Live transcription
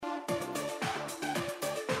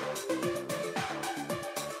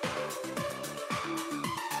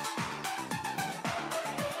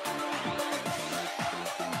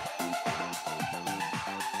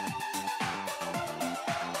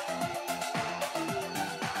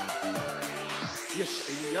יש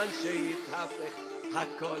עניין שיתהפך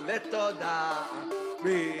הכל לתודה,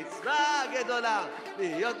 מצווה גדולה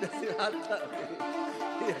להיות נשיאת תמיד.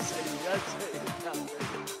 יש עניין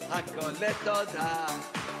שיתהפך הכל לתודה,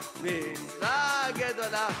 מצווה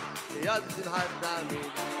גדולה להיות נשיאת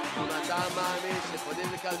תמיד. אם אתה מאמין שיכולים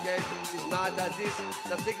לקלקל, תשמע את הדיס,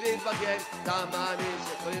 תפסיק להתבגר. אתה מאמין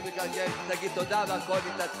שיכולים לקלקל, תגיד תודה והכל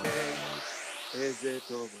יתעדכן. איזה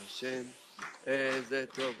טוב השם, איזה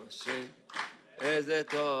טוב השם, איזה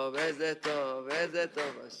טוב, איזה טוב, איזה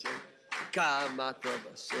טוב השם. כמה טוב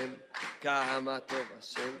השם, כמה טוב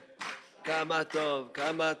השם, כמה טוב,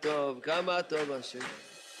 כמה טוב, כמה טוב השם.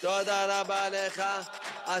 תודה רבה לך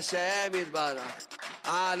השם יתברך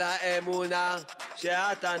על האמונה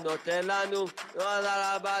שאתה נותן לנו.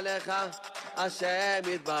 תודה רבה לך השם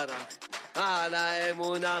יתברך על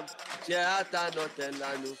האמונה שאתה נותן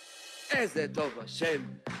לנו. איזה טוב השם,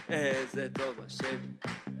 איזה טוב השם,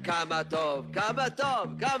 כמה טוב, כמה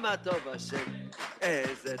טוב, כמה טוב השם.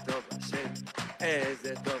 איזה טוב השם,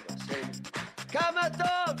 איזה טוב השם, כמה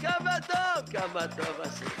טוב, כמה טוב, כמה טוב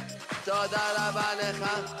השם. תודה רבה לך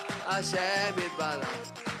השם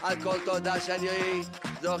יתברך על כל תודה שאני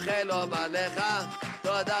זוכה לומר לך.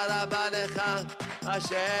 תודה רבה לך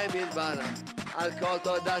השם יתברך על כל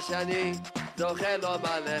תודה שאני זוכה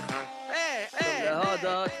לומר לך. טוב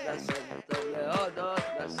להודות לשם, טוב להודות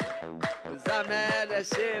לשם, זמר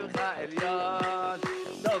לשמך עליון.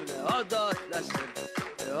 טוב להודות לשם,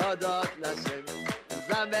 להודות לשם,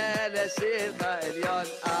 זמר לשמך עליון.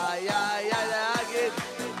 איי איי איי להגיד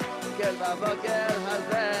כן בבוקר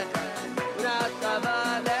הזה ונעשה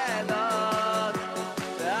בלילות,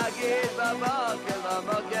 להגיד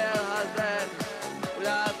בבוקר הזה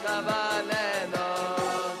ונעשה בלילות.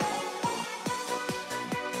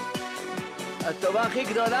 הטובה הכי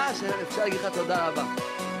גדולה שאפשר להגיד לך תודה רבה,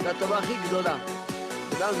 זו הטובה הכי גדולה.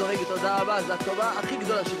 אדם זורק תודה רבה, זו הטובה הכי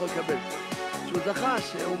גדולה שיכול לקבל, שהוא זכה,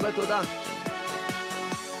 שהוא אומר תודה.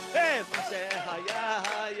 מה שהיה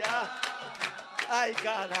היה,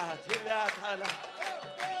 העיקר להתחיל להתחלה.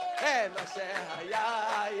 מה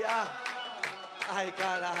שהיה היה,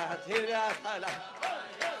 העיקר להתחיל להתחלה.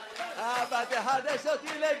 אבא תחדש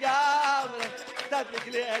אותי לגמרי, תדליק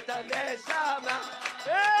לי את הנשמה.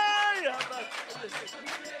 אבא תחדש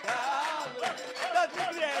אותי לגמרי,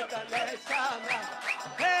 תדליק לי את הנשמה.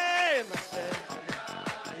 מה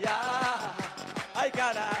שהיה,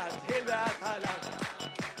 העיקר להתחיל להתחלה.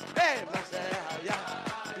 מה שהיה,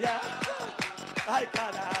 העיקר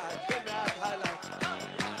להתחיל להתחלה.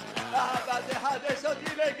 אבא תחדש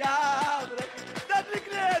אותי לגמרי, תדליק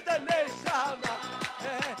לי את הנשמה.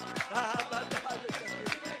 אבא תחדש אותי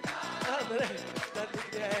לגמרי,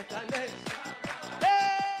 תדליק לי את הנשמה.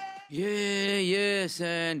 Yeah, yes,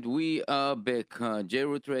 and we are back.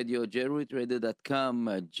 JRoot Radio, jrootradio.com,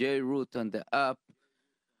 JRoot on the app,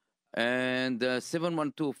 and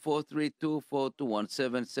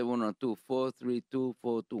 712-432-4217,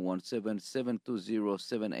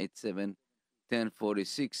 712-432-4217,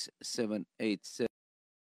 720-787-1046, 787.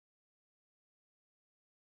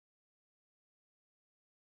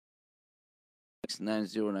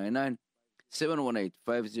 9099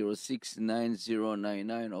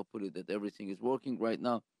 718-506-9099. Hopefully that everything is working right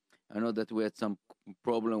now. I know that we had some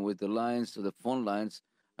problem with the lines, so the phone lines,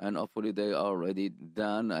 and hopefully they are already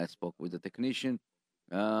done. I spoke with the technician.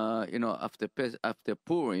 After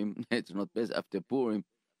Purim, it's not Pes, after Purim,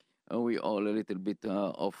 we all a little bit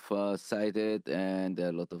off-sighted and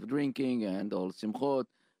a lot of drinking and all simchot.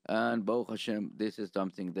 And Baruch Hashem, this is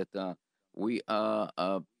something that we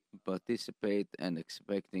are participate and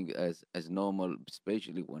expecting as normal,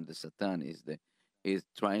 especially when the Satan is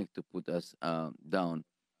trying to put us down.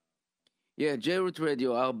 Yeah, JRoot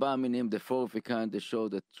Radio, Arba Minim, the four of a kind, the show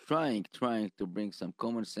that trying to bring some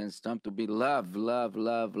common sense, time to be love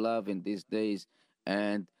in these days,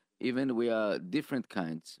 and even we are different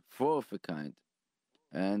kinds, four of a kind,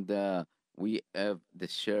 and we have the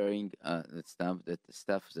sharing the stuff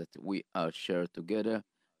that we are share together,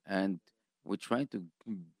 and we're trying to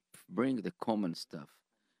bring the common stuff.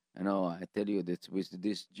 I tell you that with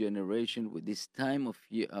this generation, with this time of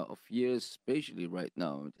years, especially right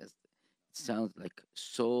now, it sounds like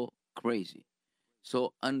so crazy,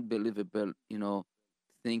 so unbelievable,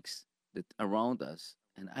 things that around us.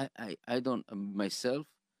 And I don't myself,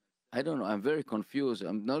 I don't know. I'm very confused.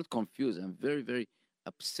 I'm not confused. I'm very, very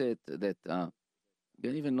upset that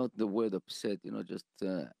don't even know the word upset, just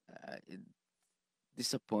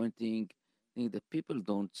disappointing. That people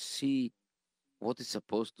don't see what is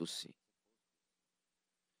supposed to see.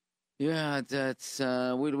 Yeah, that's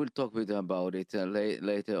we'll talk with about it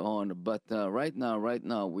later on. But right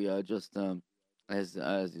now we are just as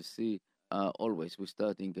you see, always we're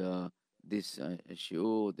starting this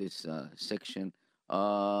shiur, this section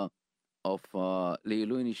uh, of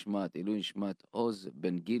Leilui Nishmat Oz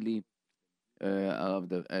Ben Gili, of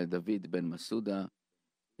David Ben Masuda,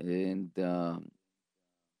 and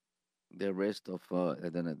the rest of I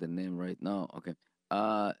don't know the name right now. Okay.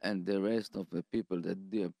 And the rest of the people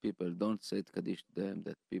that the people don't say Kaddish to them,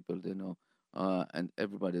 that people they know, and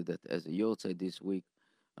everybody that has a yahrzeit this week,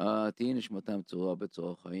 תהי נשמתם צרורה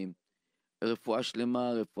בצרור חיים. רפואה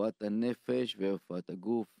שלמה, רפואת הנפש ורפואת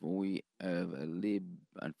הגוף. We have a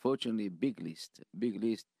unfortunately big list,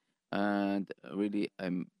 and really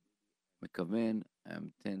I'm מכוון,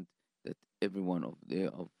 I'm intent that every one of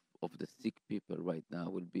the sick people right now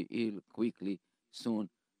will be ill quickly, soon,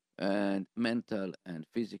 and mental and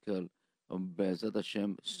physical. Be'ezrat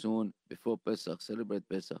Hashem, soon, before Pesach, celebrate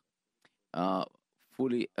Pesach,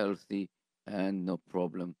 fully healthy and no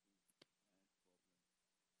problem.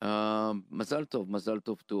 Mazal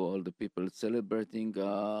tov to all the people celebrating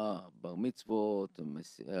bar mitzvot,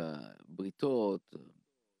 britot,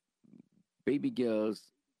 baby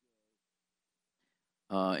girls,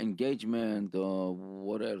 engagement,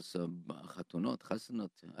 what else? Chatunot, chasanot.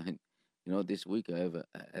 This week I have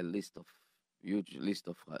a list of huge list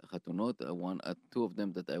of chatunot. Two of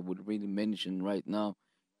them that I would really mention right now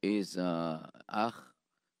is Ach,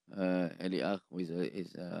 Eli Ach with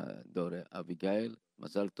his daughter Abigail.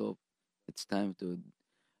 Mazal tov. It's time to,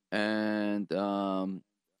 and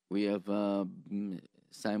we have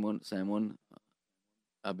Simon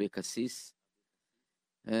Abekassis.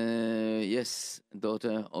 Yes,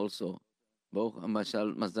 daughter also. Both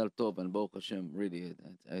Mazal Tov and Baruch Hashem. Really,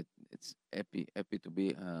 it's happy to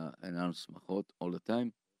be announced smachot all the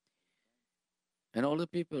time, and all the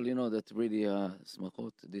people that really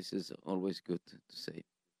smachot. This is always good to say.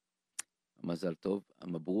 Mazal Tov,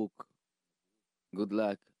 Mabruk, good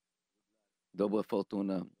luck, Dobra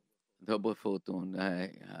Fortuna,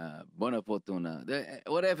 Bona Fortuna,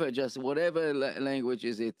 whatever, just whatever language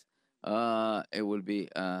is it. It will be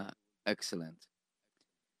excellent.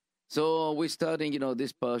 So we're starting,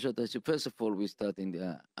 this parasha. First of all, we're starting.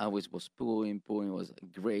 Ours was Purim. Purim was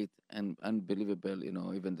great and unbelievable.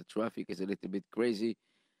 Even the traffic is a little bit crazy,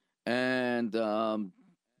 and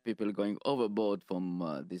people going overboard from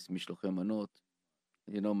this Mishlochei Manot.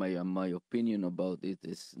 My opinion about it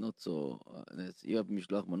is not so. You have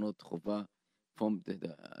Mishloch Manot Chova from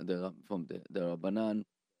the Rabbanan.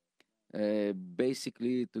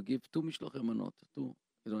 Basically to give two mishlochei manot, two.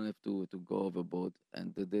 You don't have to go overboard,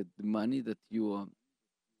 and the money that you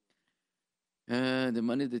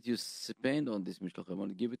spend on this mishlochei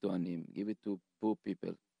manot, give it to anim, give it to poor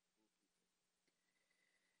people.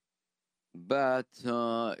 But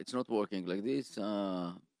it's not working like this.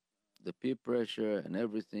 The peer pressure and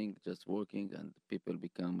everything just working, and people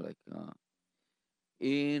become like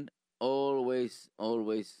in always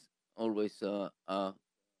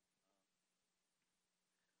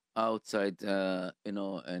outside,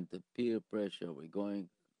 and the peer pressure we're going.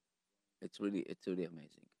 It's really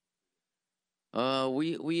amazing.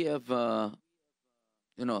 We have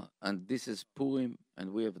and this is Purim,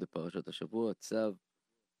 and we have the Parashat Hashavua, Tzav,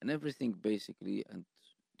 and everything basically, and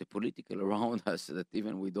the political around us that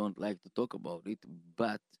even we don't like to talk about it,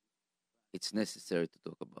 but it's necessary to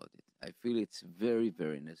talk about it. I feel it's very,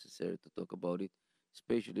 very necessary to talk about it,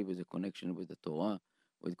 especially with the connection with the Torah,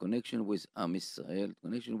 with connection with Am Yisrael,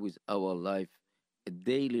 connection with our life, a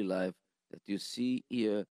daily life that you see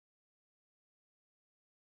here.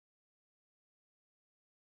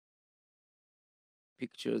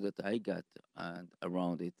 Picture that I got and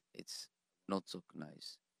around it, it's not so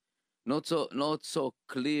nice, not so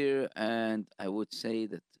clear, and I would say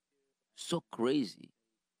that so crazy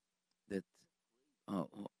that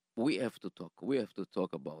we have to talk. We have to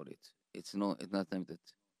talk about it. It's not time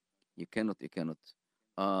that you cannot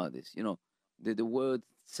this the word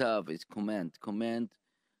tzav is command.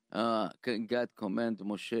 God command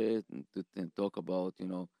Moshe to talk about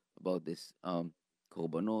about this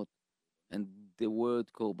korbanot, and the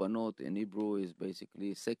word korbanot in Hebrew is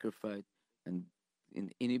basically sacrifice, and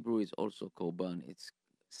in Hebrew is also korban.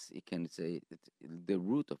 You can say the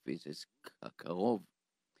root of it is karov,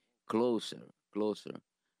 closer.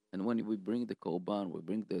 And when we bring the korban, we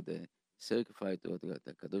bring the sacrifice to the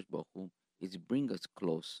Kadosh Baruch Hu, it brings us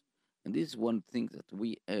close. And this is one thing that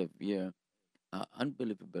we have here,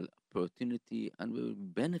 unbelievable opportunity, and we will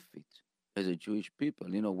benefit as a Jewish people,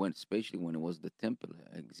 especially when it was the temple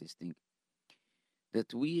existing,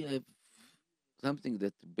 that we have something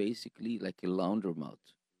that basically like a laundromat.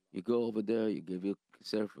 You go over there, you give your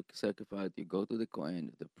sacrifice, you go to the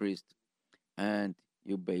Kohen, the priest, and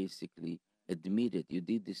you basically admit it. You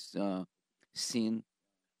did this sin,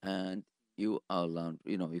 and you are learned,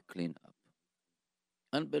 you clean up.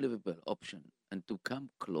 Unbelievable option, and to come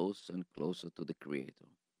close and closer to the Creator.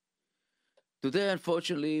 Today,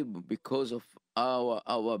 unfortunately, because of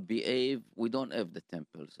our behave, we don't have the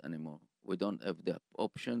temples anymore. We don't have the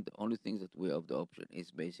option. The only thing that we have the option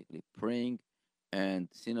is basically praying and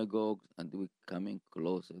synagogues, and we coming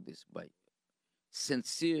closer this by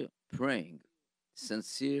sincere praying,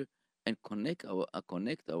 sincere, and connect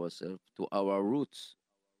ourselves to our roots,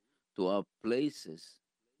 to our places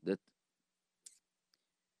that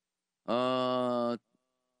uh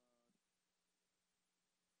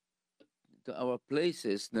to our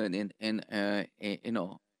places that in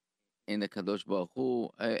the Kadosh Baruch Hu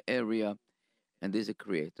area, and there's a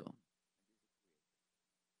creator.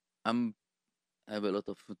 I have a lot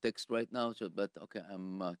of text right now, but okay,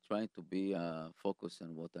 I'm trying to be focused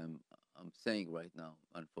on what I'm saying right now.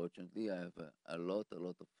 Unfortunately, I have a lot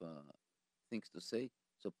of things to say.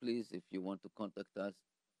 So please, if you want to contact us,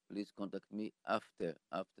 please contact me after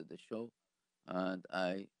the show, and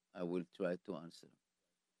I will try to answer.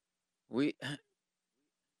 We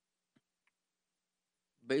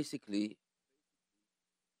basically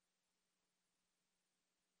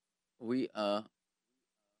we are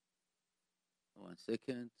 1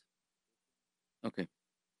 second. Okay,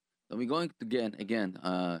 so we're going to again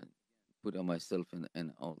put on myself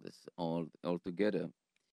and all this all together.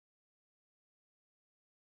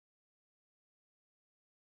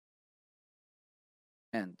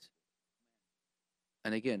 And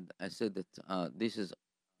again, I said that this is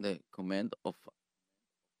the command of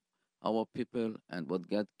our people, and what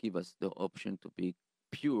God give us the option to be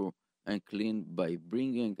pure and clean by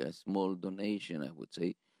bringing a small donation, I would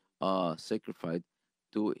say, sacrifice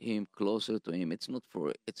to Him, closer to Him. It's not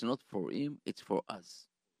for Him, it's for us.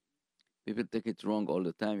 People take it wrong all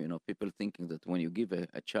the time. People thinking that when you give a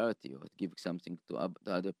charity or give something to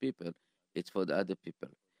other people, it's for the other people.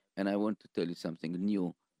 And I want to tell you something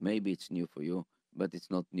new. Maybe it's new for you, but it's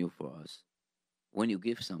not new for us. When you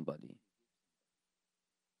give somebody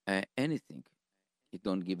anything, you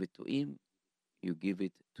don't give it to him, you give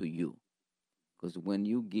it to you. Because when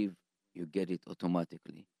you give, you get it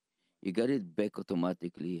automatically. You get it back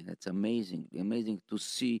automatically, and it's amazing to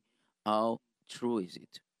see how true is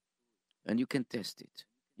it. And you can test it.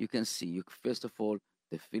 You can see. You first of all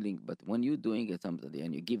the feeling, but when you're doing it somebody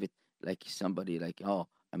and you give it like somebody like, oh,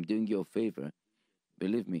 I'm doing you a favor.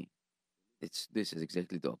 Believe me, this is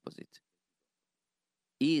exactly the opposite.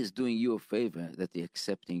 He is doing you a favor that he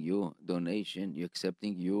accepting your donation, you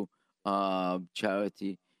accepting your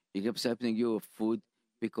charity, he accepting your food,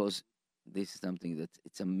 because this is something that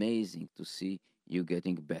it's amazing to see you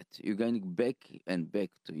getting back. You're getting back and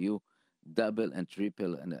back to you, double and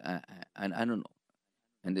triple, and I don't know.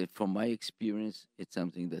 And then from my experience, it's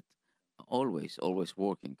something that always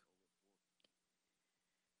working.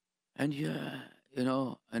 And yeah,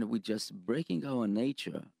 and we just breaking our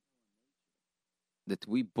nature that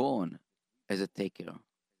we born as a taker.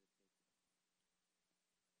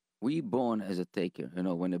 We born as a taker.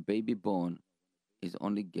 When a baby born is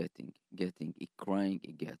only getting, he crying,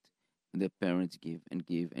 he get. And the parents give and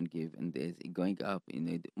give and give, and there's it going up in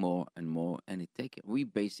it more and more, and it taker. We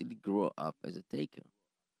basically grow up as a taker.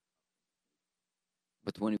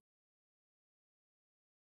 But when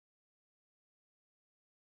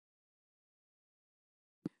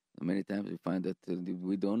many times we find that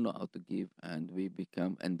we don't know how to give, and we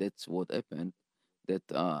become, and that's what happened. That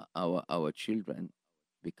our children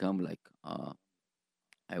become like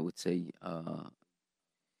I would say I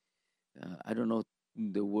don't know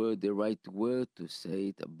the right word to say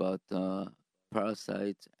it about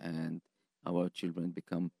parasites, and our children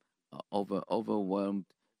become overwhelmed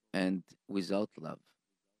and without love.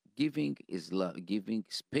 Giving is love. Giving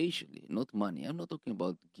spatially, not money. I'm not talking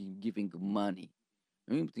about giving money.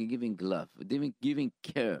 I mean giving love, giving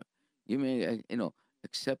care, giving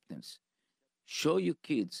acceptance. Show your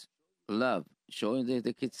kids love. Showing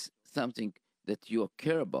the kids something that you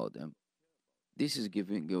care about them. This is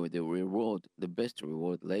giving you the reward, the best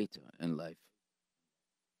reward later in life,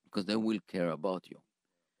 because they will care about you.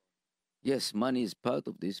 Yes, money is part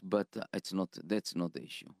of this, but it's not. That's not the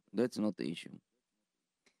issue. That's not the issue.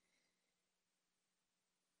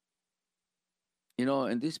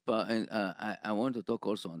 In this part, and I want to talk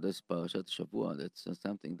also on this Parashat Shavua. That's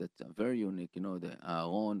something that's very unique. The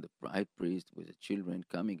Aaron, the high priest, with the children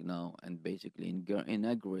coming now and basically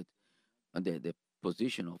inaugurate the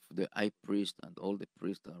position of the high priest and all the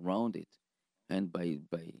priests around it. And by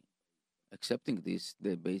accepting this,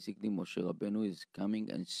 they basically Moshe Rabbeinu is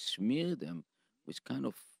coming and smear them with kind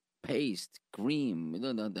of paste, cream,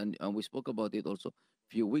 and we spoke about it also a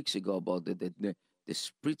few weeks ago about the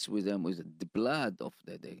spritz with them with the blood of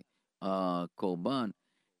the korban.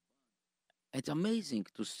 It's amazing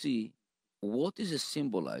to see what is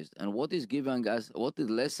symbolized and what is giving us what is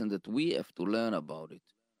lesson that we have to learn about it.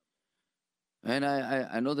 And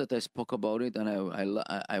I know that I spoke about it, and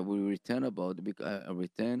I will return about it because I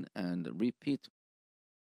return and repeat,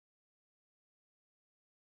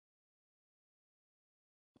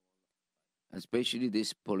 especially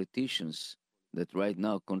these politicians that right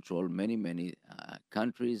now control many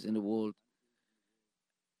countries in the world,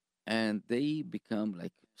 and they become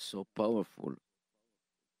like so powerful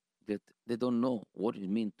that they don't know what it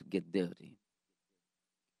means to get dirty.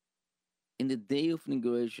 In the day of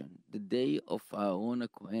inauguration, the day of Aaron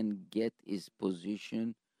Cohen get his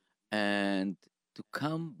position and to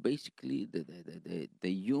come basically the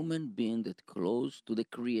human being that close to the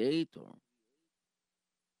creator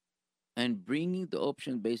and bringing the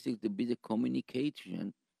option basically to be the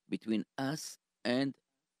communication between us and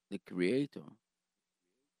the creator.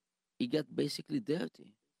 He got basically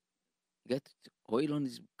dirty. He got oil on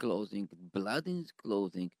his clothing, blood in his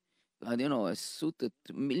clothing, and a suit at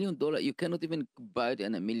 $1 million. You cannot even buy it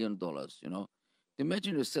in $1 million.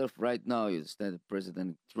 Imagine yourself right now, you stand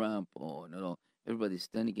President Trump or everybody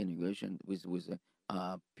standing in immigration with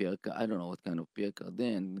Pierre, I don't know what kind of Pierre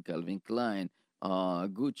Cardin, Calvin Klein,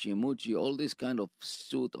 Gucci, Mucci, all this kind of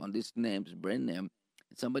suit on these names, brand name,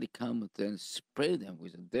 and somebody come and spray them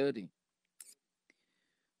with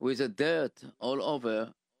a dirt all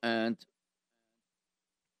over, and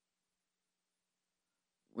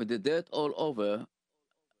with the dirt all over,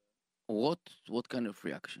 what kind of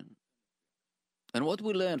reaction? And what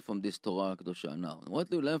we learn from this Torah Kedusha now? What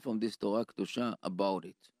we learn from this Torah Kedusha about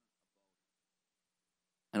it?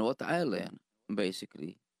 And what I learn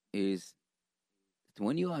basically is that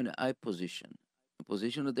when you are in a high position, a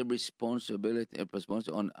position of the responsibility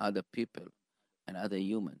on other people and other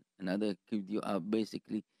human and other, you are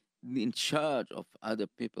basically in charge of other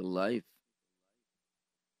people's life.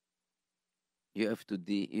 You have to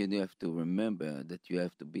remember that you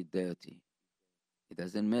have to be dirty. It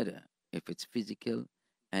doesn't matter if it's physical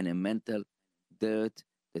and a mental dirt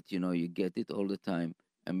that you get it all the time.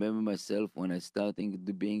 I remember myself when I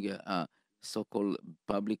started being a so-called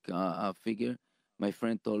public figure. My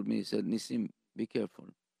friend told me, he said, Nissim, be careful.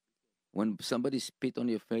 When somebody spit on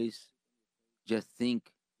your face, just think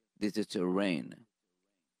this is a rain.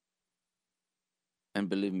 And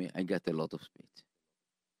believe me, I got a lot of spit.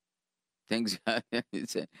 Thanks, God.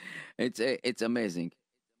 It's amazing.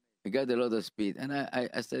 I got a lot of speed. And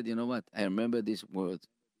I said, you know what? I remember this word.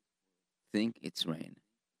 Think it's rain.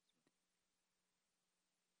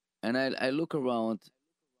 And I look around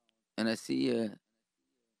and I see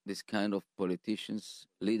this kind of politicians,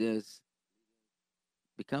 leaders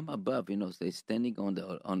become above, they're standing on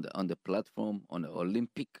the platform, on the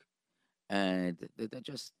Olympic, and they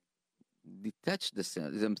just detach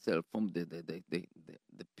themselves from the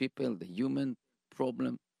people, the human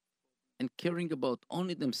problem, and caring about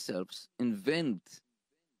only themselves, invent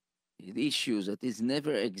issues that is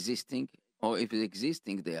never existing, or if it's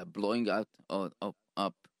existing, they are blowing out or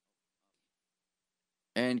up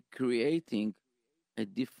and creating a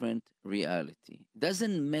different reality.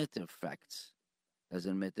 Doesn't matter facts,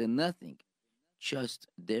 doesn't matter nothing, just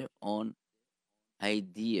their own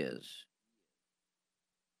ideas.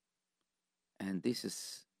 And this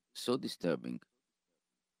is so disturbing.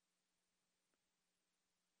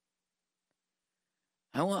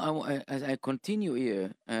 As I continue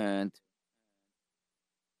here, and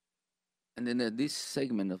in this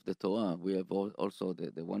segment of the Torah, we have also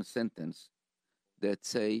the one sentence that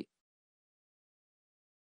say,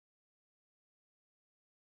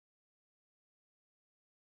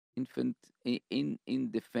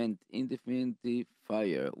 indefinite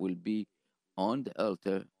fire will be on the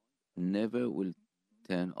altar, never will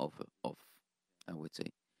turn off. I would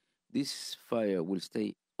say this fire will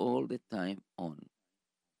stay all the time on,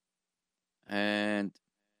 and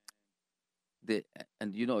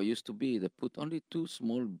used to be they put only two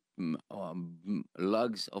small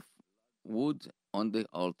logs of wood on the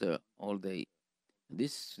altar all day.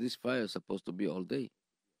 This fire is supposed to be all day,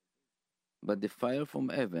 but the fire from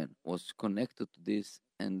heaven was connected to this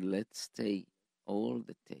and let stay all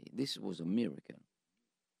the day. This was a miracle.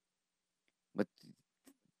 But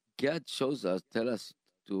God shows us, tell us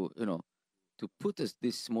to put us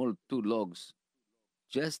these small two logs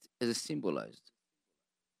just as a symbolized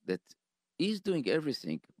that He's doing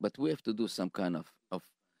everything, but we have to do some kind of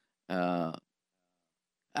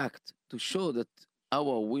act to show that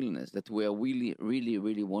our willingness, that we are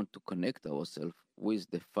really want to connect ourselves with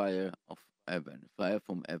the fire of heaven, fire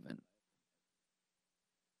from heaven.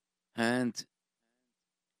 And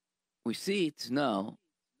we see it now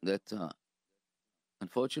that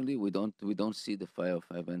unfortunately we don't see the fire of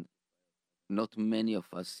heaven. Not many of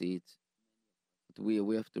us see it. But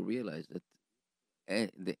we have to realize that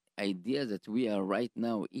the idea that we are right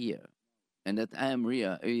now here, and that I am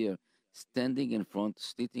here standing in front,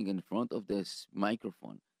 sitting in front of this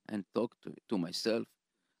microphone and talk to myself.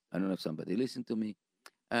 I don't know if somebody listen to me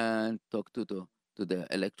and talk to the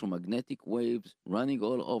electromagnetic waves running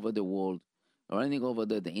all over the world, running over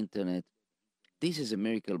the internet. This is a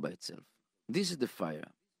miracle by itself. This is the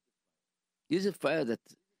fire. This is a fire that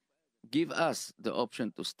give us the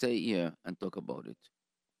option to stay here and talk about it.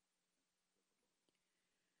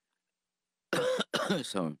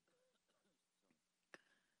 So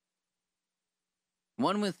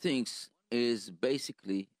one of the things is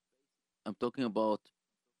basically I'm talking about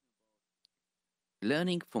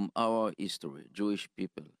learning from our history, Jewish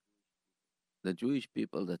people, the Jewish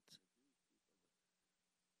people that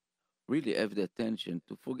really have the attention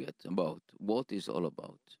to forget about what is all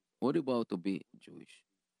about. What about to be Jewish?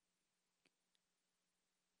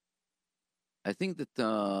 I think that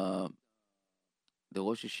the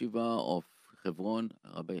Rosh Yeshiva of Hebron,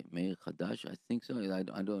 Rabbi Meir Chadash, I think so. I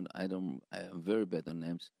am very bad on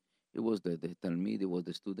names. He was the Talmid, he was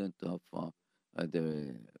the student of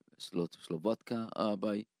the Slovakia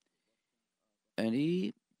Rabbi, and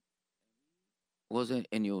he was in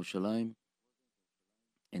Yerushalayim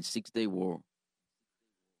in 6 Day War.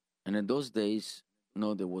 And in those days,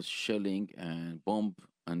 there was shelling and bomb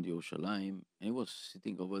on Yerushalayim, and he was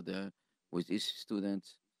sitting over there with his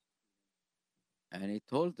students, and he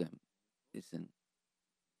told them, listen,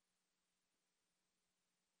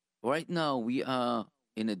 right now we are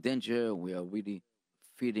in a danger, we are really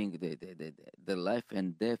feeling the life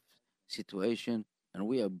and death situation, and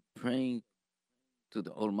we are praying to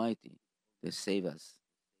the Almighty to save us.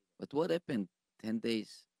 But what happened 10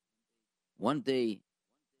 days, 1 day,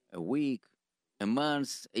 a week, a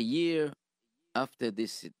month, a year after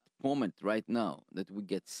this moment right now that we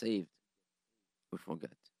get saved? We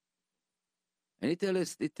forget. And he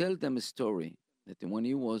tell them a story that when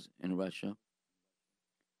he was in Russia,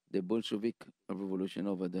 the Bolshevik revolution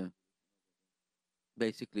over there,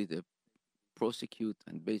 basically they prosecute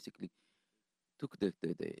and basically took the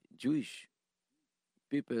Jewish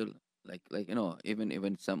people,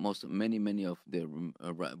 even some many of the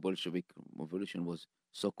Bolshevik revolution was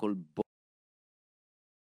so-called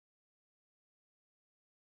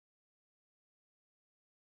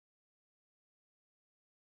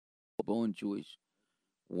born Jewish,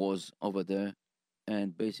 was over there,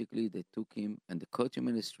 and basically they took him and they caught him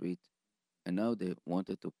in the street, and now they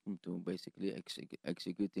wanted to basically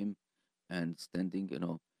execute him, and standing,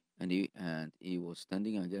 and he was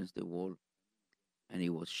standing against the wall, and he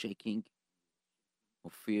was shaking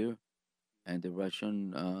of fear, and the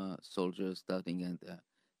Russian soldiers starting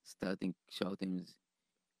shouting,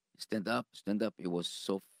 stand up, stand up. He was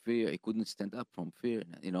so fear, he couldn't stand up from fear,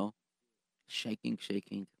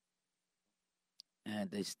 shaking,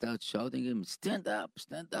 and they start shouting him, stand up,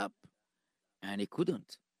 and he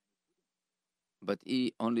couldn't. But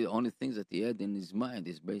he only things that he had in his mind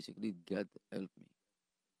is basically, God help me.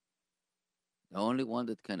 The only one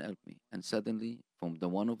that can help me. And suddenly, from the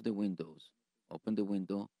one of the windows, open the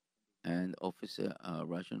window, and a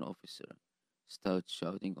Russian officer, starts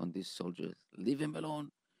shouting on these soldiers, leave him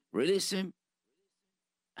alone, release him,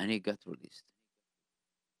 and he got released.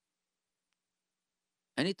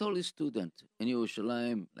 And he told his student in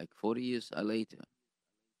Yerushalayim, like 40 years later,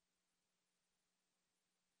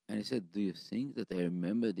 and he said, do you think that I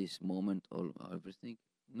remember this moment or everything?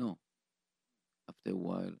 No. After a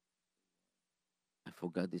while, I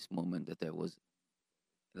forgot this moment that I was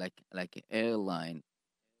like an airline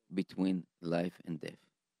between life and death.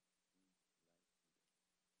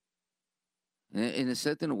 In a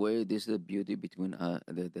certain way, this is the beauty between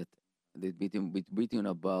between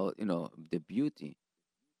about the beauty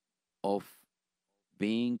of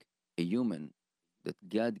being a human, that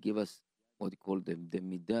God give us what we call the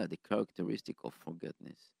midah, the characteristic of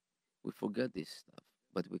forgetfulness. We forget this stuff,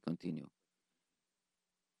 but we continue.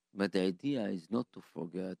 But the idea is not to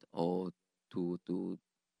forget or to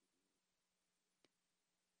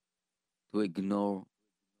ignore.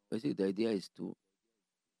 Basically, the idea is to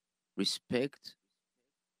respect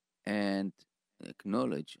and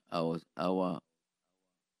acknowledge our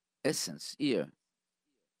essence here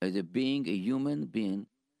as a being, a human being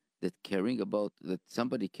that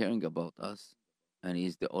somebody caring about us, and He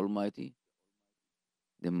is the Almighty,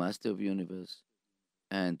 the Master of the universe,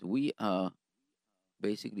 and we are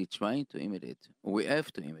basically trying to imitate. We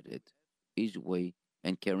have to imitate his way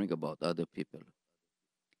and caring about other people.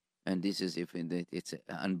 And this is if it's an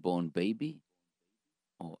unborn baby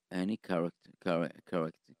or any character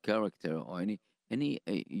or any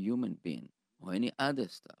human being or any other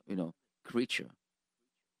stuff, creature.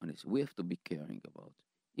 And we have to be caring about.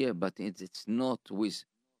 Yeah, but it's not with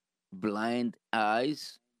blind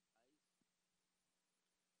eyes.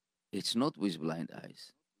 It's not with blind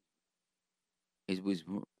eyes. It's with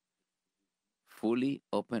fully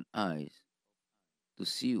open eyes to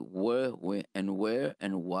see where and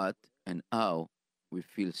what and how we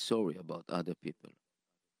feel sorry about other people.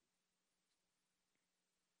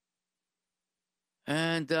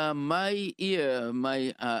 And I'm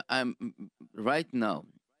right now.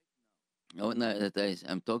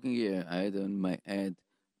 I'm talking here. I had on my head,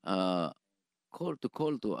 uh, call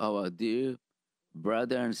to our dear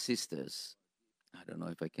brother and sisters. I don't know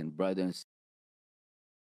if I can brother and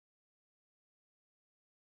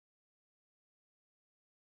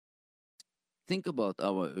think about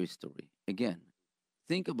our history again.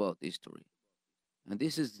 Think about history, and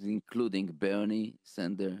this is including Bernie,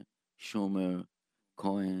 Sander, Schumer,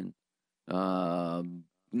 Cohen, uh,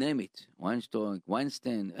 name it,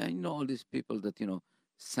 Weinstein, and all these people that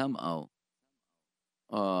somehow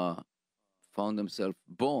uh, found themselves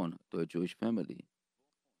born to a Jewish family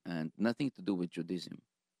and nothing to do with Judaism.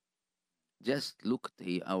 Just look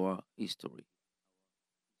at our history.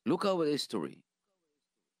 Look our history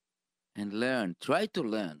and learn. Try to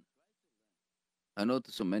learn. I know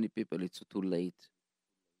to so many people it's too late,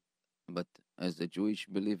 but as a Jewish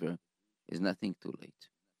believer, it's nothing too late.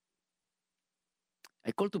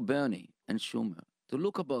 I call to Bernie and Schumer to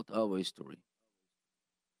look about our history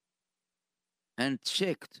and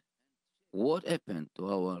checked what happened to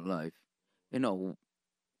our life, to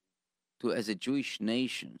as a Jewish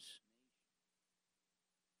nations.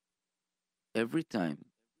 Every time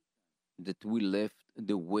that we left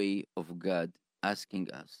the way of God asking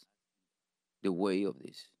us, the way of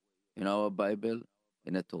this. In our Bible,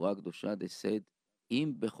 in the Torah Kedusha, they said,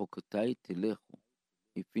 Im bechokotai telechu.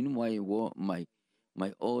 If in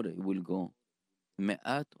my order will go,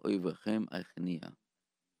 me'at oivechem achnia.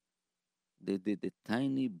 The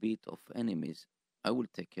tiny bit of enemies, I will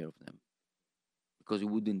take care of them. Because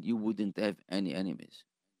you wouldn't have any enemies.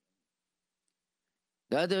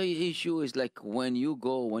 The other issue is like when you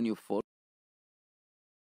fall,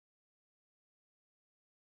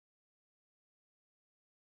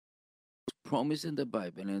 promise in the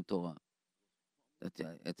Bible and in Torah. That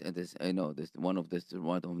it is, I know this one of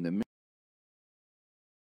the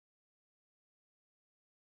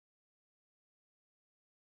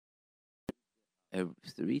every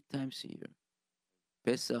 3 times a year,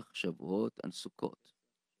 Pesach, Shavuot, and Sukkot.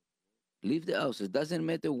 Leave the house. It doesn't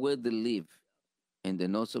matter where they live, in the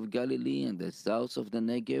north of Galilee, and the south of the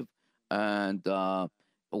Negev, and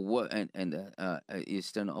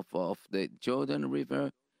eastern of the Jordan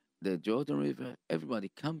River. The Jordan River.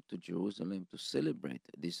 Everybody come to Jerusalem to celebrate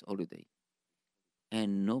this holiday,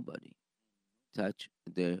 and nobody touch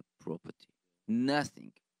their property.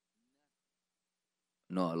 Nothing.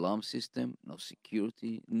 No alarm system, no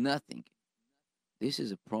security, nothing. This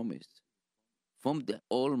is a promise from the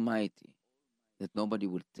Almighty that nobody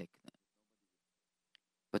will take them.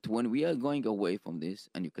 But when we are going away from this,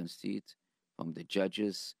 and you can see it from the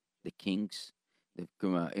judges, the kings,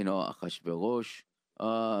 Achashverosh,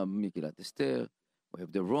 Megillat Esther, we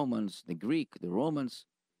have the Romans, the Greek, the Romans.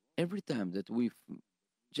 Every time that we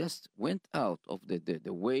just went out of the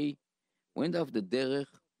way, went off the derech,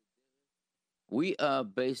 we are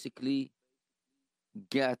basically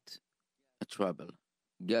got a trouble.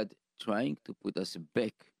 God trying to put us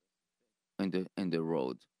back in the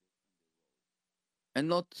road. And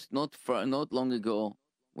not long ago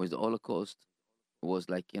with the Holocaust, it was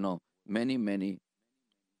like, many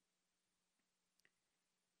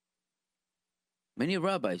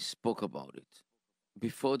rabbis spoke about it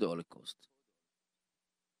before the Holocaust.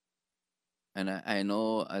 And I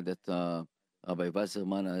know that Rabbi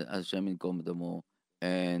Wasserman, Hashem Yinkom Damo,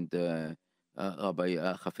 and Rabbi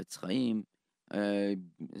Chafetz Chaim, Zecher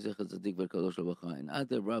Tzadik V'Kadosh Levracha, and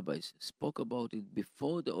other rabbis spoke about it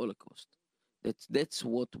before the Holocaust. That's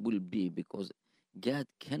what will be, because God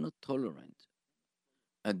cannot tolerate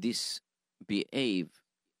this behave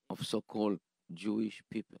of so-called Jewish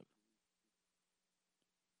people.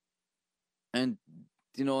 And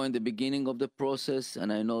in the beginning of the process,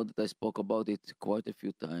 and I know that I spoke about it quite a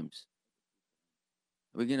few times,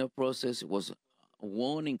 the beginning of the process was a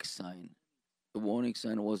warning sign. The warning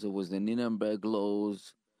sign was the Nuremberg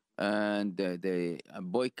laws and the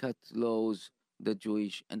boycott laws, the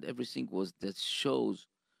Jewish, and everything was that shows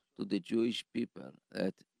to the Jewish people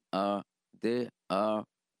that are they are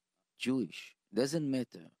Jewish. Doesn't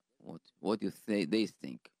matter what you think they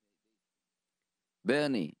think.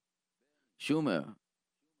 Bernie, Schumer,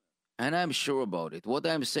 and I'm sure about it. What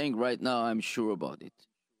I'm saying right now, I'm sure about it.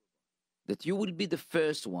 That you will be the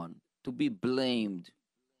first one to be blamed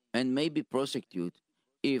and maybe prosecuted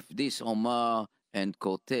if this Omar and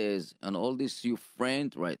Cortez and all this you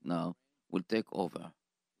friend right now will take over.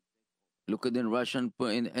 Look at the Russian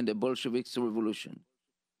and the Bolsheviks revolution.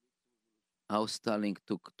 How Stalin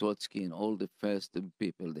took Trotsky and all the first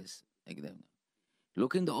people this like them.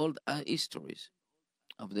 Look in the old histories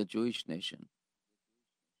of the Jewish nation.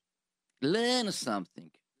 Learn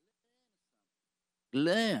something.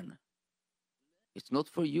 Learn. It's not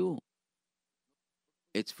for you.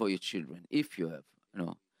 It's for your children, if you have, you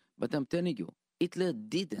know. But I'm telling you, Hitler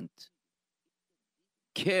didn't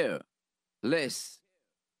care less,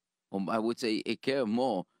 or I would say he care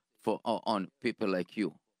more on people like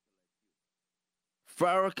you.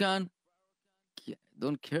 Farrakhan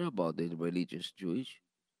don't care about the religious Jewish.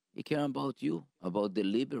 He care about you, about the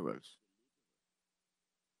liberals.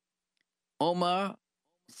 Omar,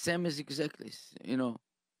 same as exactly, you know.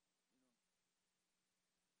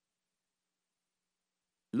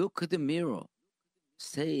 Look at the mirror.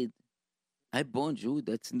 Say it. I born Jew.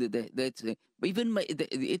 That's even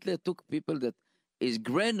Hitler took people that his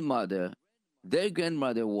grandmother, their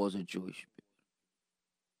grandmother was a Jewish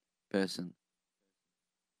person.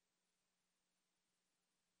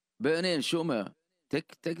 Bernie and Schumer,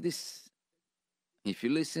 take this. If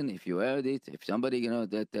you listen, if you heard it, if somebody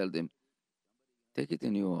that tell them, take it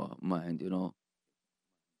in your mind.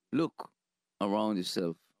 Look around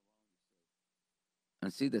yourself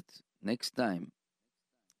and see that next time,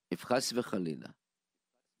 if chas v'chalila,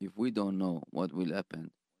 if we don't know what will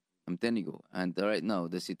happen, I'm telling you, and right now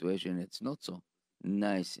the situation it's not so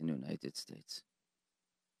nice in the United States.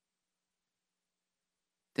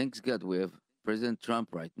 Thanks God we have President Trump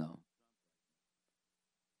right now.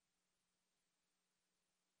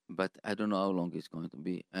 But I don't know how long it's going to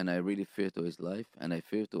be. And I really fear to his life and I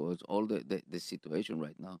fear towards all the situation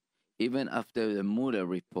right now. Even after the Mueller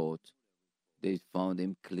report, they found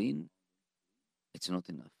him clean. It's not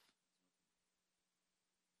enough.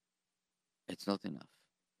 It's not enough.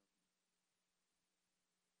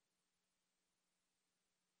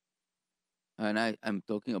 And I'm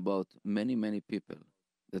talking about many, many people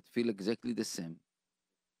that feel exactly the same.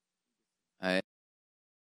 I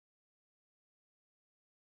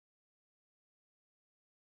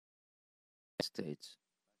States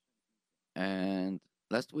and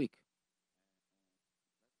last week,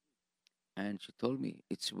 and she told me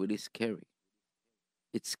it's really scary.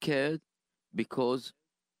 It's scared because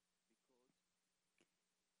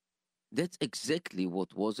that's exactly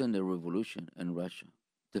what was in the revolution in Russia.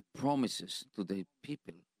 The promises to the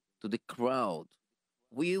people, to the crowd.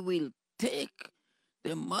 We will take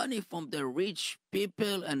the money from the rich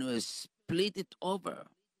people and we'll split it over.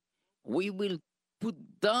 We will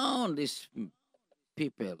put down these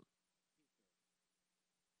people.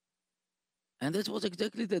 And that was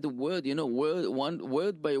exactly the word,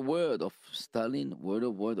 word by word of Stalin, word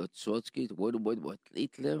of Trotsky, word of word of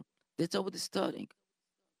Hitler. That's how it's starting.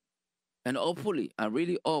 And hopefully, I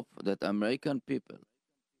really hope that American people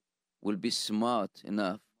will be smart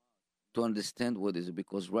enough to understand what is it.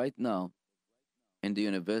 Because right now, in the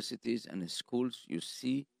universities and the schools, you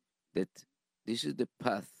see that this is the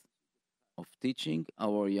path of teaching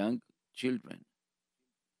our young children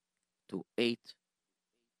to hate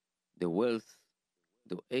the wealth,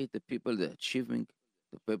 to hate the people, the achievement,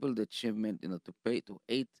 to pay, to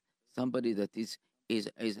hate somebody that is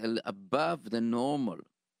above the normal.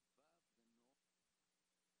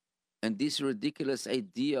 And this ridiculous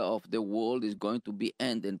idea of the world is going to be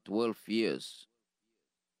end in 12 years.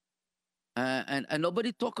 And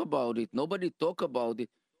nobody talk about it. Nobody talk about it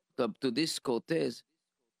to this Cortez.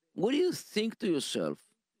 What do you think to yourself?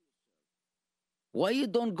 Why you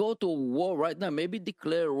don't go to war right now? Maybe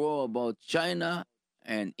declare war about China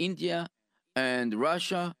and India and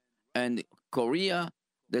Russia and Korea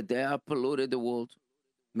that they have polluted the world.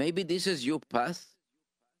 Maybe this is your path.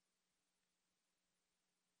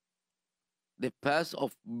 The path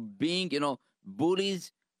of being,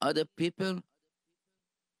 bullies other people.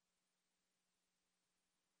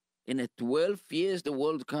 In a 12 years the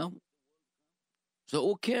world come. So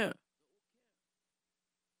who care?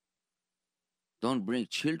 Don't bring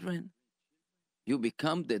children. You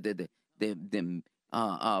become the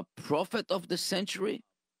prophet of the century.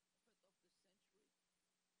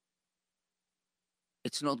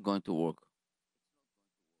 It's not going to work.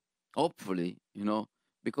 Hopefully,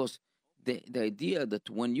 because the idea that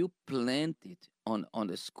when you plant it on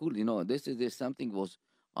the school, this something was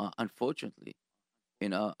unfortunately,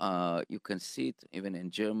 you can see it even in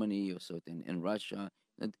Germany, you saw it in Russia,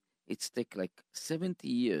 that it's take like 70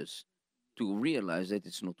 years to realize that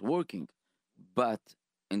it's not working. But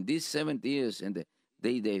in these 70 years, and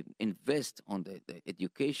they invest on the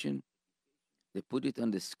education, they put it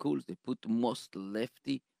on the schools, they put most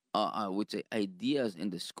lefty, I would say, ideas in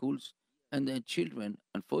the schools, and then children,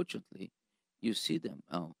 unfortunately, you see them.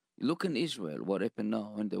 Look in Israel, what happened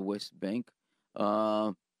now in the West Bank,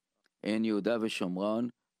 uh, in Yehuda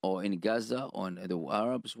Shomron, or in Gaza, or in the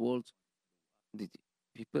Arabs world. The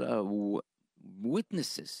people are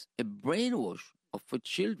witnesses, a brainwash of for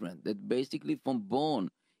children that basically from born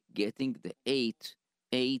getting the eight,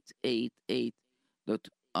 that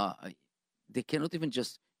uh, they cannot even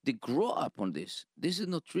just, they grow up on this. This is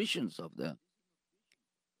nutrition of them.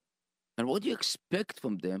 And what do you expect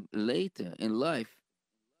from them later in life?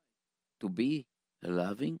 To be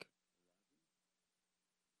loving?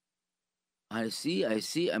 I'm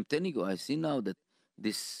telling you, I see now that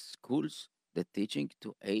these schools, the teaching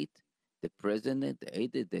to aid the president, the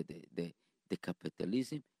aid the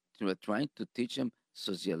capitalism, trying to teach them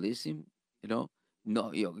socialism, you know.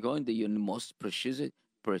 No, you're going to the most prestigious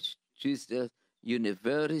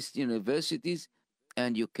universities,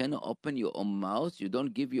 and you cannot open your own mouth, you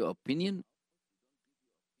don't give your opinion,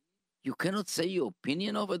 you cannot say your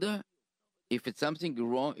opinion over there. If it's something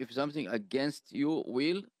wrong, if something against your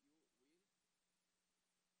will,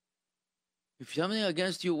 if something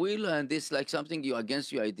against your will and this like something you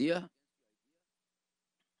against your idea,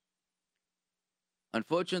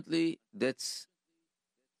 unfortunately, that's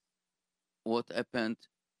what happened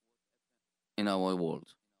in our world.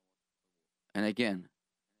 And again,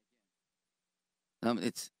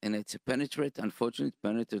 it's a penetrate, unfortunately,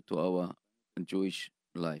 penetrate to our Jewish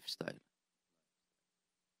lifestyle.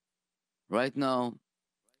 Right now,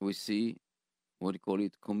 we see what you call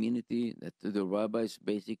it community that the rabbis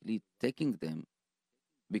basically taking them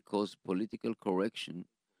because political correction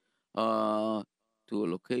uh, to a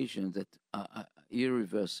location that are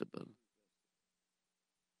irreversible.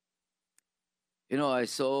 I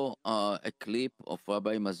saw a clip of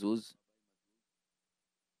Rabbi Mazuz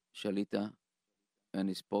Shalita, and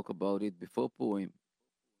he spoke about it before Purim.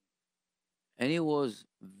 And he was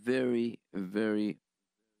very, very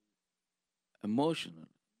emotional,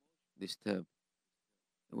 disturbed,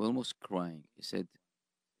 almost crying. He said,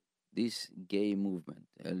 this gay movement,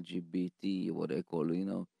 LGBT, what I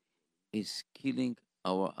call, is killing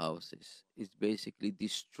our houses. It's basically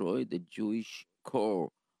destroyed the Jewish core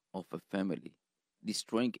of a family,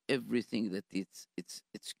 destroying everything that it's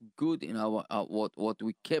good in our what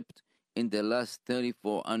we kept in the last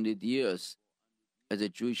 3,400 years as a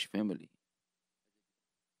Jewish family.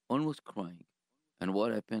 Almost crying. And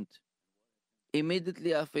what happened?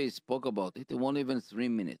 Immediately after he spoke about it, it wasn't even 3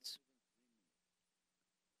 minutes.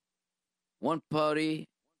 One party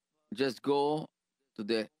just go to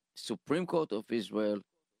the Supreme Court of Israel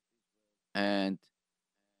and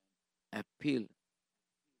appeal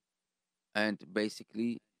and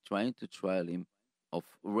basically trying to trial him of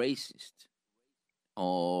racist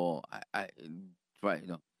or I try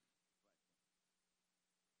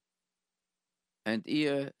and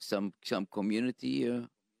here some community here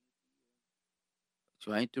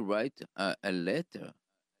trying to write a letter,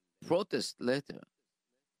 protest letter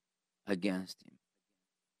against him.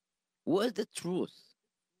 What's the truth?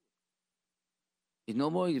 No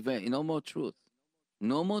more event, no more truth,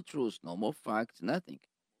 no more truth, no more facts, nothing.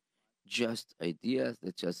 Just ideas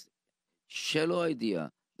that just shallow idea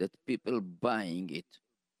that people buying it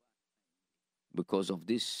because of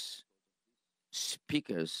these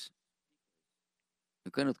speakers.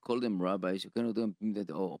 You cannot call them rabbis. You cannot do them that.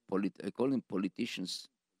 Oh, I call them politicians.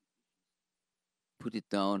 Put it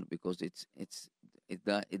down because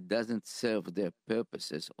it doesn't serve their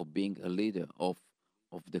purposes of being a leader of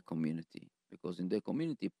the community. Because in the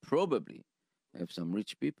community, probably have some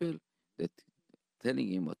rich people that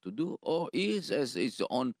telling him what to do, or he is as his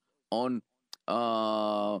on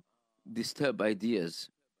disturbed ideas.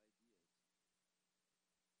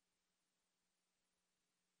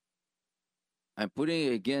 I'm putting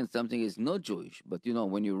it again something is not Jewish, but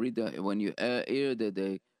when you read when you hear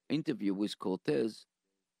the interview with Cortez,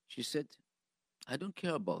 she said, "I don't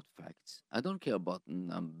care about facts. I don't care about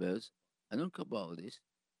numbers. I don't care about this.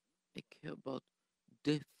 I care about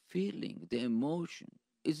the feeling, the emotion.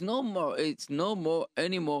 It's no more. It's no more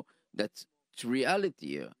anymore. That's reality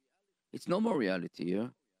here. It's no more reality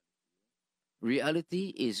here.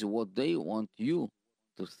 Reality is what they want you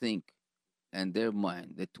to think. and their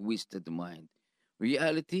mind, the twisted mind.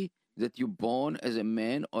 Reality that you're born as a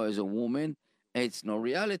man or as a woman, it's no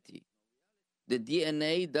reality. The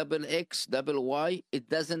DNA double X double Y, it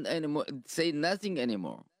doesn't anymore say nothing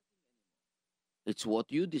anymore. It's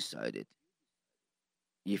what you decided.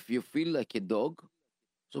 If you feel like a dog,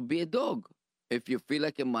 so be a dog. If you feel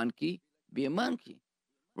like a monkey, be a monkey.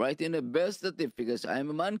 Write in a birth certificate, I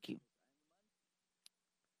am a monkey.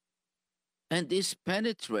 And this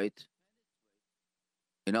penetrate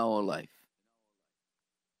in our life.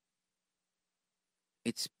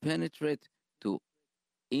 It's penetrate to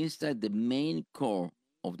inside the main core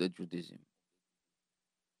of the Judaism.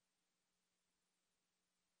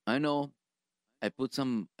 I know I put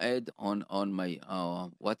some ad on my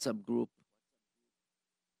WhatsApp group,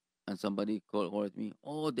 and somebody called me,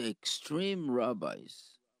 oh, the extreme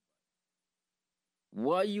rabbis.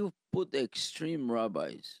 Why you put the extreme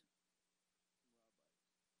rabbis?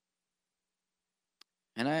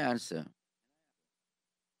 And I answer,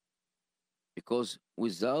 because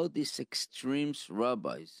without these extremes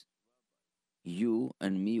rabbis, you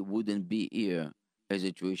and me wouldn't be here as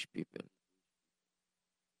a Jewish people.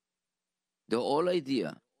 The whole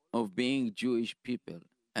idea of being Jewish people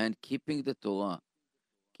and keeping the Torah,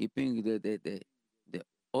 keeping the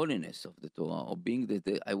holiness of the Torah, or being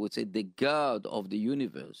I would say the God of the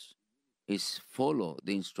universe, is follow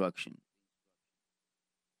the instruction.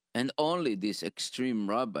 And only these extreme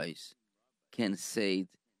rabbis can say it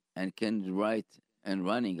and can write and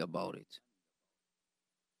running about it.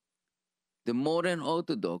 The modern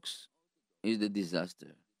Orthodox is the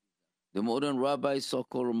disaster. The modern rabbis,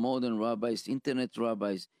 so-called modern rabbis, internet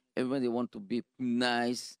rabbis, everybody want to be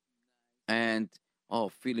nice and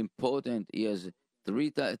feel important. He has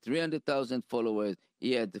 300,000 followers.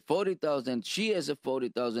 He had 40,000. She has a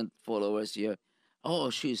 40,000 followers here. Oh,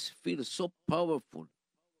 she feels so powerful.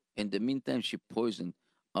 In the meantime, she poisoned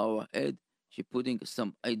our head. She putting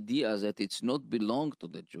some ideas that it's not belong to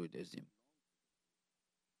the Judaism.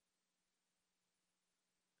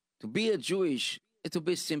 To be a Jewish, it will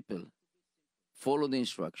be simple. Follow the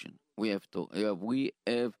instruction. We have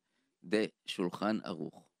the Shulchan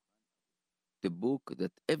Aruch, the book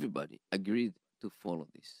that everybody agreed to follow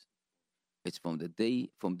this. It's from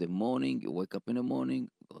the morning, you wake up in the morning,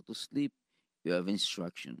 go to sleep, you have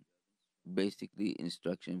instruction. Basically,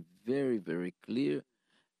 instruction very, very clear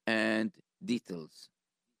and details.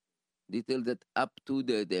 Details that up to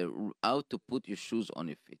the how to put your shoes on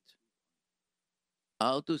your feet.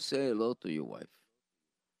 How to say hello to your wife.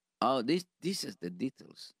 This is the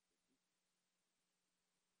details.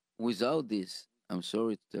 Without this, I'm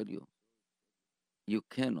sorry to tell you, you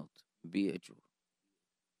cannot be a Jew.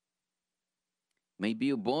 Maybe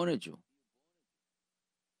you're born a Jew,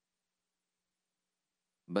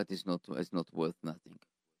 but it's not worth nothing.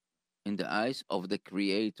 In the eyes of the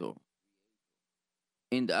Creator.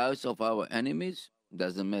 In the eyes of our enemies,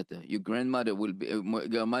 doesn't matter. Your grandmother will be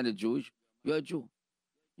your mother Jewish, you are a Jew.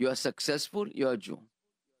 You are successful, you are a Jew.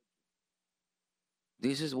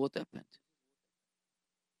 This is what happened.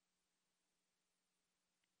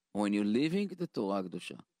 When you're living the Torah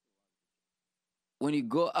Kedusha, when you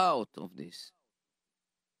go out of this,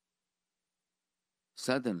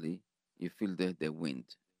 suddenly you feel the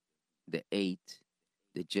wind, the hate,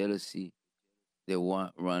 the jealousy, the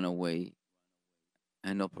run away,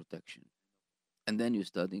 and no protection. And then you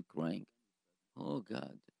started crying, oh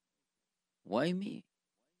God, why me?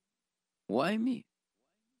 Why me?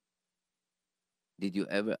 Did you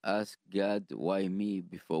ever ask God, why me,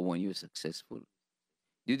 before when you're successful?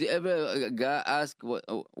 Did you ever God ask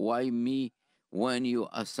why me when you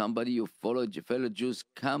are somebody you follow fellow Jews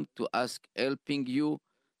come to ask helping you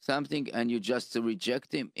something and you just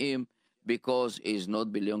reject him because he's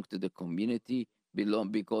not belong to the community,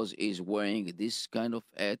 because he's wearing this kind of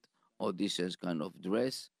hat or this kind of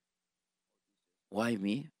dress? Why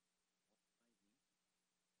me?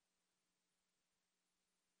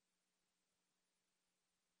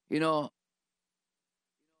 You know,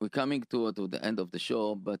 we're coming to the end of the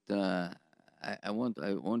show, but I want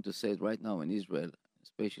to say it right now in Israel,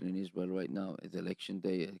 especially in Israel right now, it's election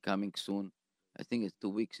day coming soon. I think it's 2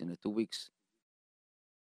 weeks. In 2 weeks,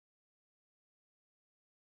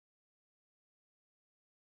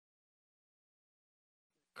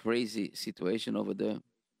 crazy situation over there.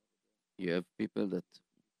 You have people that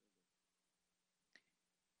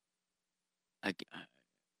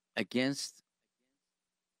against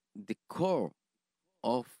the core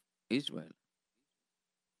of Israel.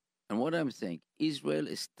 And what I'm saying, Israel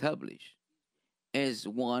established as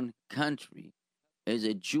one country, as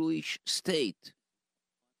a Jewish state.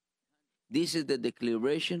 This is the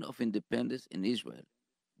Declaration of Independence in Israel.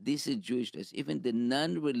 this is Jewishness. Even the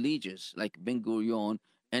non-religious, like Ben Gurion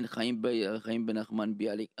and Chaim Ben Nachman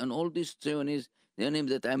Bialik, and all these Zionists, their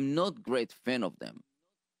names that I'm not great fan of them,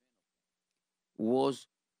 was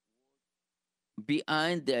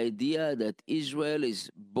behind the idea that Israel is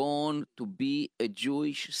born to be a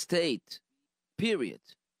Jewish state, period.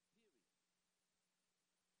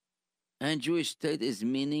 And Jewish state is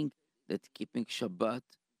meaning that keeping Shabbat,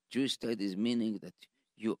 Jewish state is meaning that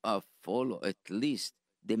you are follow at least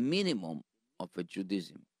the minimum of a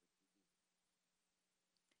Judaism.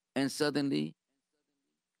 And suddenly,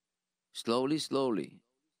 slowly,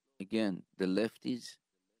 again, the lefties,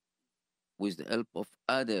 with the help of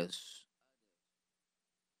others,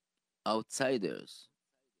 outsiders,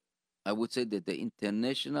 I would say that the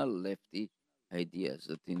international lefty ideas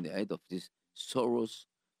that in the head of this Soros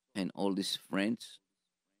and all these friends,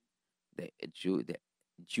 the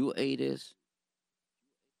Jew haters,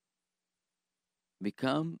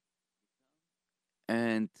 become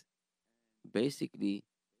and basically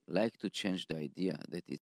like to change the idea that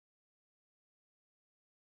it's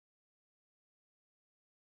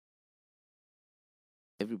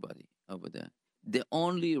everybody over there. The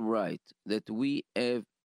only right that we have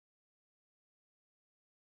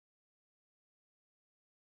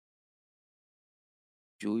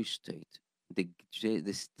Jewish state,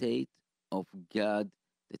 the state of God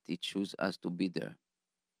that He chose us to be there,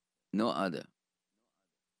 no other.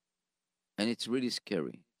 And it's really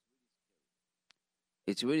scary.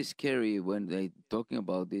 It's really scary when they talking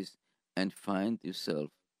about this and find yourself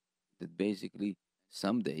that basically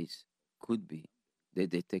some days could be that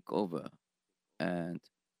they take over, and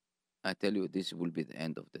I tell you this will be the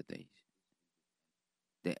end of the days.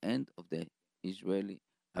 The end of the Israeli,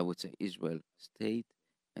 I would say Israel state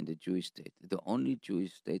and the Jewish state. The only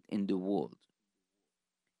Jewish state in the world.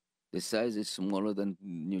 The size is smaller than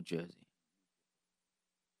New Jersey.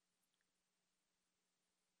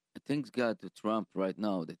 Thanks God to Trump right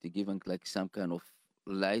now that he given like some kind of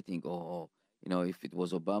lighting, or if it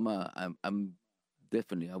was Obama, I'm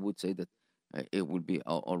definitely I would say that it would be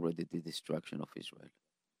already the destruction of Israel.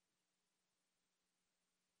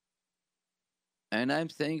 And I'm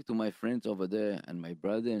saying to my friends over there and my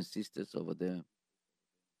brother and sisters over there,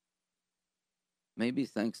 maybe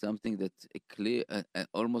think something that's a clear,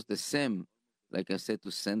 almost the same, like I said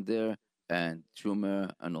to Sender and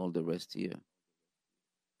Trumer and all the rest here.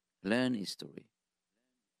 Learn history.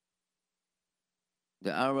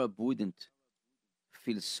 The Arab wouldn't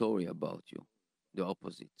feel sorry about you. The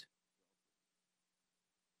opposite.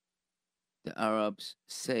 The Arabs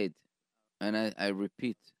said, and I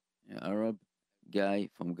repeat, an Arab guy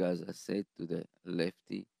from Gaza said to the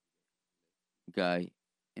lefty guy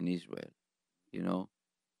in Israel,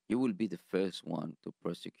 you will be the first one to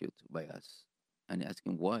prosecute by us. And I asked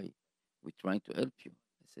him, why? We're trying to help you.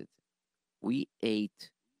 I said, we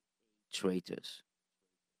hate traitors.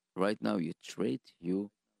 Right now, you trade your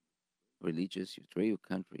religious, you trade your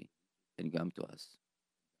country, and come to us.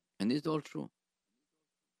 And it's all true.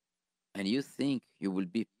 And you think you will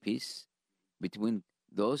be peace between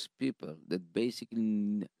those people that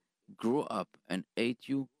basically grow up and hate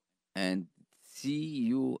you and see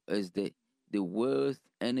you as the worst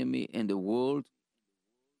enemy in the world?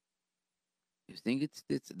 You think it's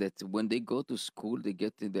that when they go to school they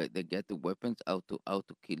get the weapons out to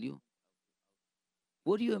kill you?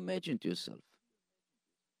 What do you imagine to yourself?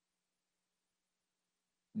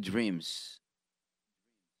 Dreams.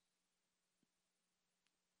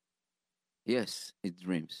 Yes, it's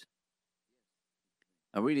dreams.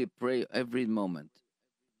 I really pray every moment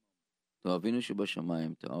to Avinu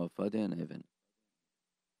Shebashamayim, to our Father in heaven,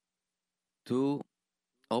 to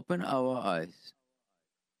open our eyes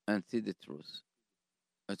and see the truth.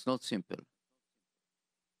 It's not simple.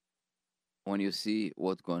 When you see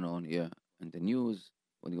what's going on here in the news,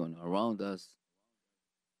 what's going on around us,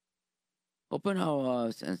 open our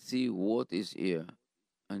eyes and see what is here.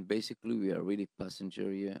 And basically, we are really passenger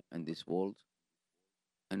here in this world,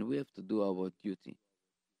 and we have to do our duty.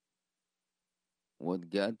 What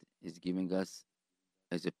God is giving us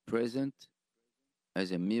as a present,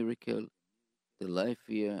 as a miracle, the life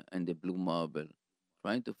here and the blue marble,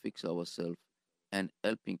 trying to fix ourselves and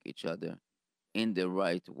helping each other in the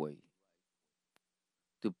right way.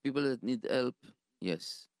 To people that need help,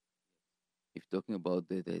 yes. If talking about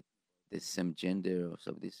the same gender or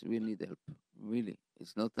something, this really need help. Really.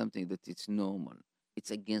 It's not something that it's normal.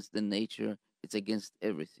 It's against the nature. It's against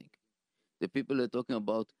everything. The people are talking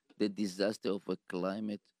about the disaster of a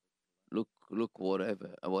climate. Look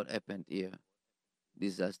what happened here.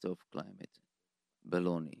 Disaster of climate.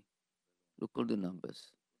 Baloney. Look all the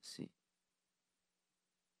numbers. See.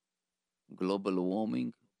 Global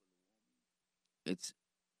warming, it's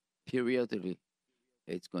periodically,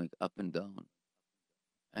 it's going up and down.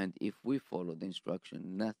 And if we follow the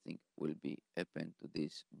instruction, nothing will be happen to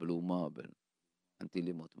this blue marble until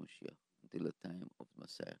Yemot Mashiach, until the time of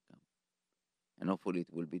Messiah come. And hopefully it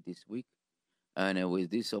will be this week. And with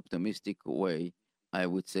this optimistic way, I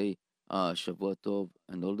would say Shavua Tov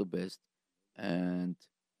and all the best. And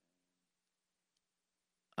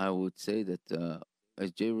I would say that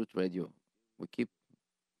as J-Root Radio, we keep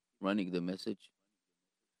running the message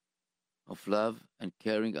of love and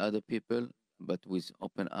caring other people, but with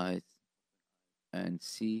open eyes and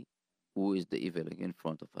see who is the evil in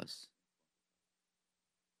front of us.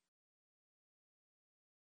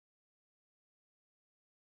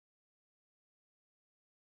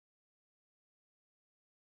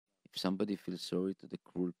 If somebody feels sorry to the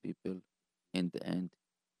cruel people, in the end,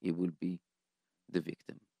 he will be the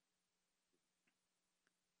victim.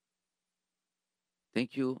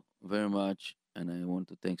 Thank you very much, and I want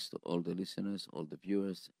to thanks to all the listeners, all the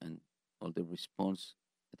viewers, and all the response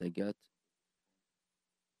that I got.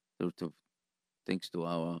 Thanks to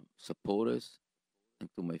our supporters, and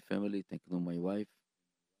to my family, thank you to my wife,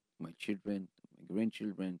 my children, to my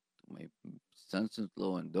grandchildren, to my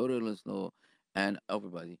sons-in-law and daughters-in-law, and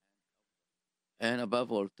everybody. And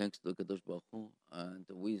above all, thanks to Kadosh Baruch Hu. And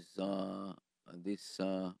with this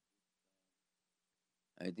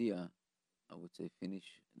idea, I would say finish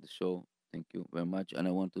the show. Thank you very much. And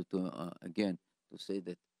I wanted to again to say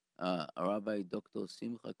that Rabbi Dr.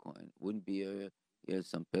 Simcha Cohen wouldn't be here. He has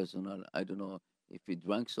some personal. I don't know if he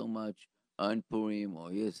drank so much on Purim or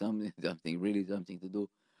he has something, something really something to do.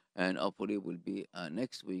 And hopefully will be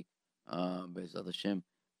next week. Bezat Hashem.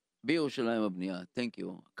 בירושלים הבנייה. Thank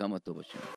you. כמה טוב השם.